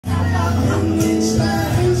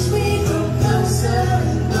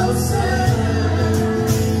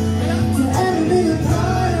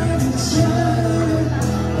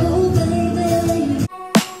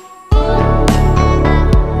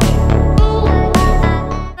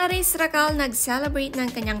Racal nag-celebrate ng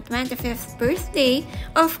kanyang 25th birthday,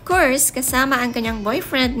 of course kasama ang kanyang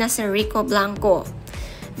boyfriend na si Rico Blanco.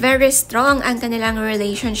 Very strong ang kanilang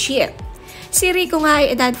relationship. Si Rico nga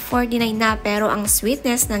ay edad 49 na pero ang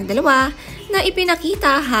sweetness ng dalawa na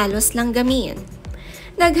ipinakita halos langgamin.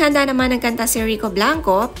 Naghanda naman ng kanta si Rico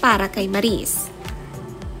Blanco para kay Maris.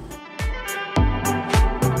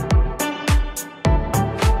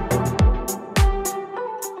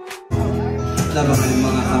 Laba ko yung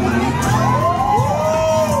mga kamay.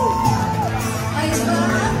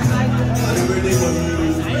 Happy birthday po.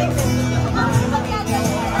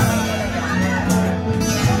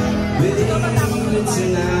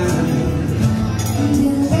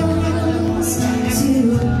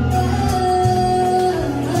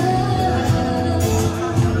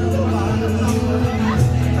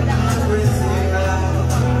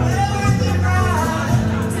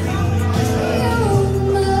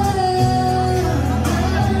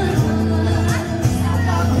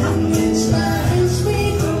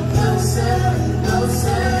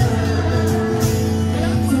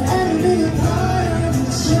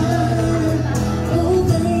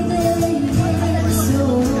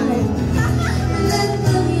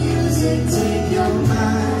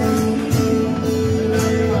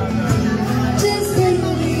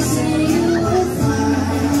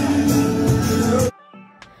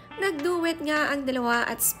 Nag-duet nga ang dalawa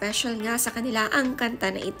at special nga sa kanila ang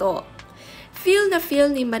kanta na ito. Feel na feel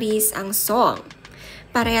ni Maris ang song.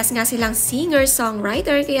 Parehas nga silang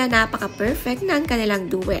singer-songwriter kaya napaka-perfect ng kanilang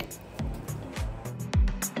duet.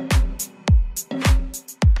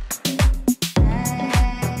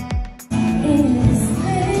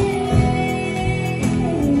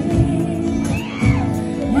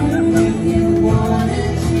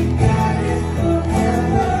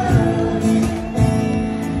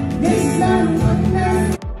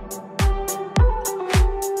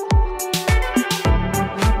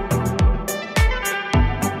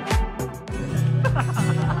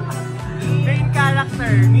 Main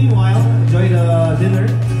character. Meanwhile, enjoy the dinner.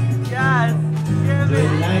 Yes. Enjoy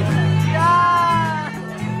the night. Yes.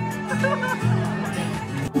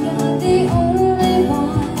 You're the only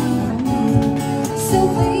one. So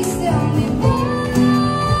please tell me why.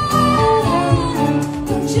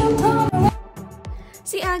 Don't you come.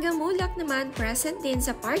 Si Aga Mulak naman present din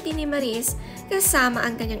sa party ni Maris kasama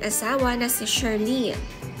ang kanyang asawa na si Charlene.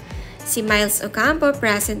 Si Miles Ocampo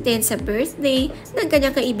present din sa birthday ng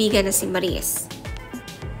kanyang kaibigan na si Maris.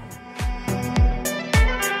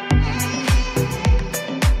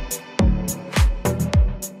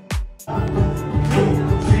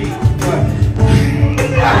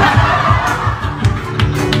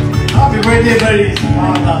 Happy birthday, Maris!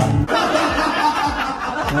 One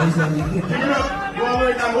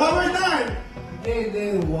more time!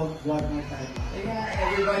 They one more time.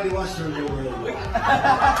 Everybody was from the world.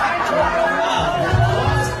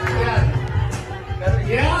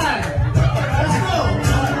 Yan! Let's go!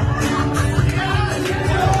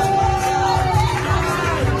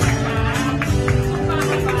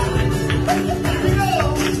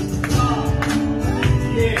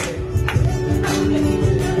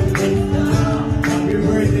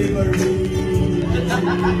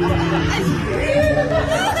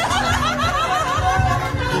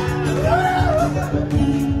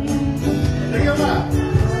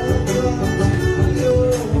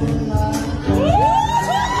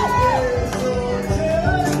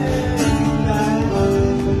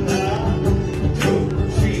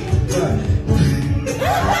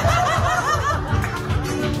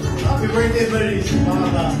 Happy birthday, Marie!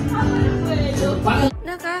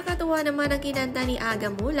 Nakakatuwa naman ang kinanta ni Aga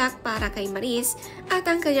Mulak para kay Maris at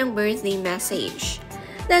ang kanyang birthday message.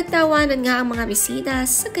 Nagtawanan nga ang mga bisita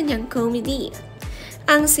sa kanyang comedy.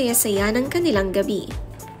 Ang saya-saya ng kanilang gabi.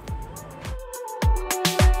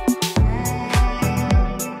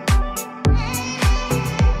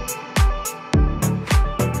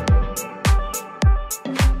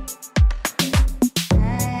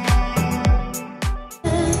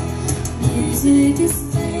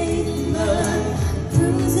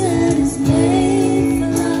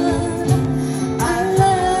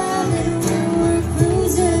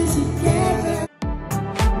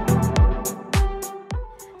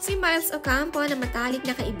 Si Miles Ocampo na matalik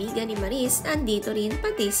na kaibigan ni Maris, andito rin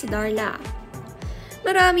pati si Darla.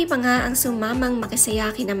 Marami pa nga ang sumamang makisaya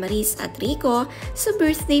kina Maris at Rico sa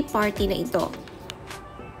birthday party na ito.